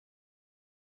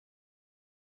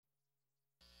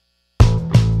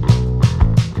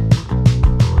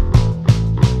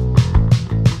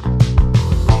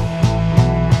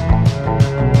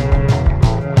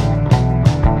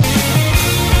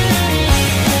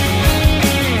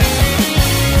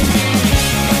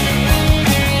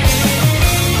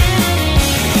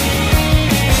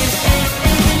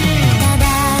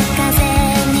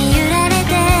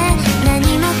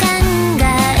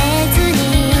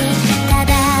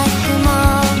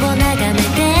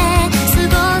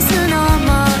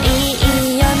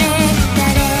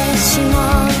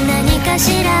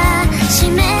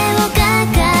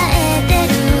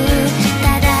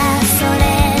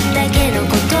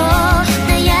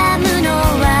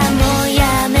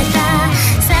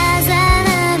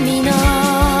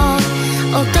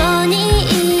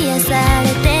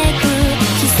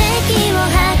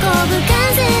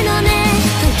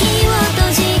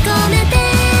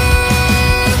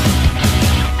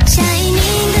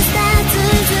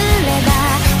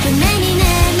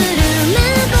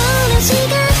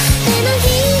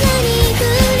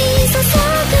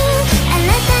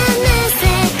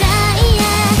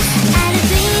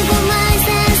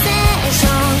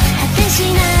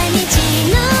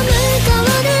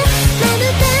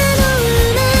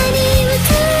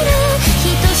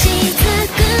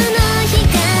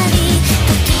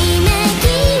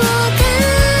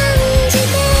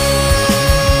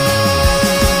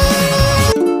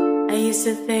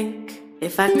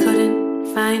I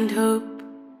couldn't find hope,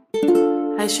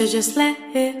 I should just let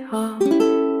it all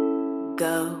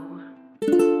go.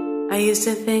 I used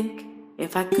to think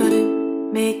if I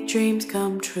couldn't make dreams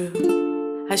come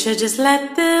true, I should just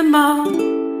let them all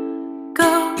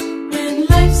go. When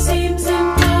life seems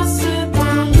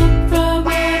impossible, look from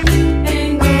a new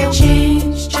angle,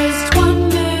 change just one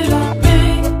little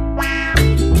thing.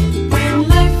 When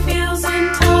life feels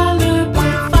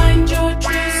intolerable, find your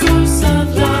true source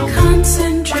of love.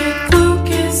 Concentrate,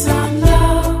 focus on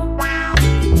love.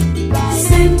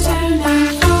 Center now,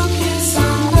 focus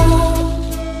on love.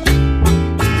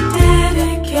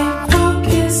 Dedicate,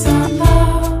 focus on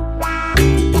love.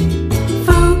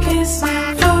 Focus now,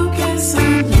 focus on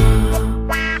love.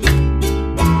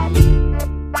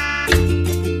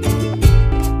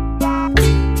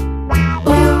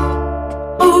 Oh,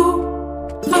 oh,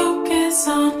 focus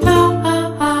on love.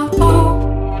 Oh,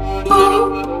 oh,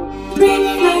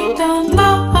 reflect on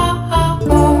love.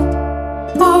 Oh,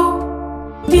 oh,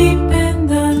 deep in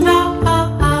the love. Oh,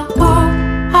 oh,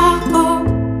 oh,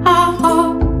 oh,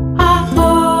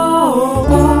 oh,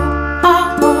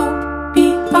 oh, be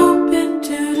open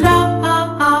to love.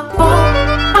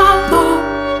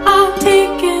 Oh,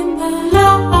 take in the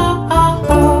love.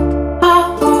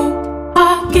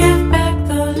 Give back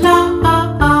the love.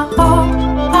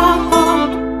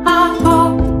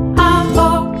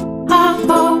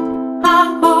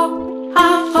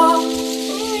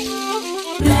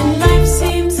 When life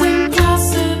seems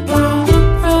impossible, look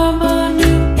from a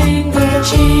new angle,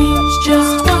 change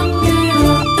just one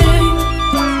little thing.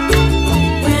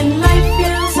 When life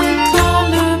feels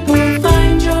intolerable,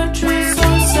 find your true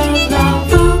source of love.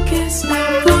 Focus now,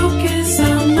 focus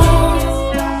on love.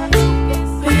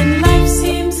 When life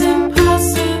seems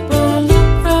impossible, look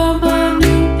from a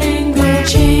new angle,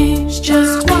 change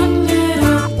just one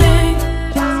little thing.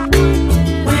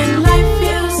 When life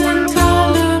feels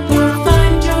intolerable,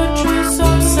 find your true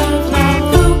source of love.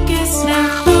 Focus now,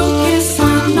 focus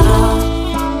on love.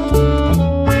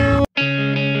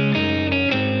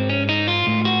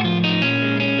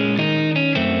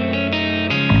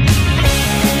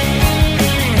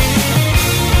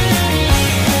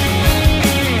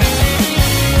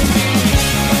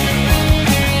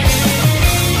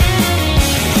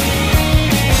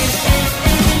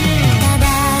ただ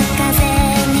風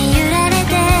に揺られ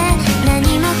て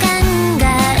何も考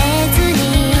えずに、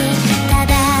た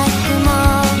だ雲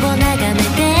を眺め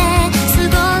て過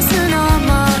ごすのも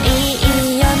い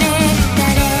いよね。誰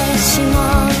しも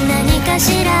何かし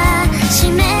ら使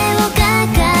命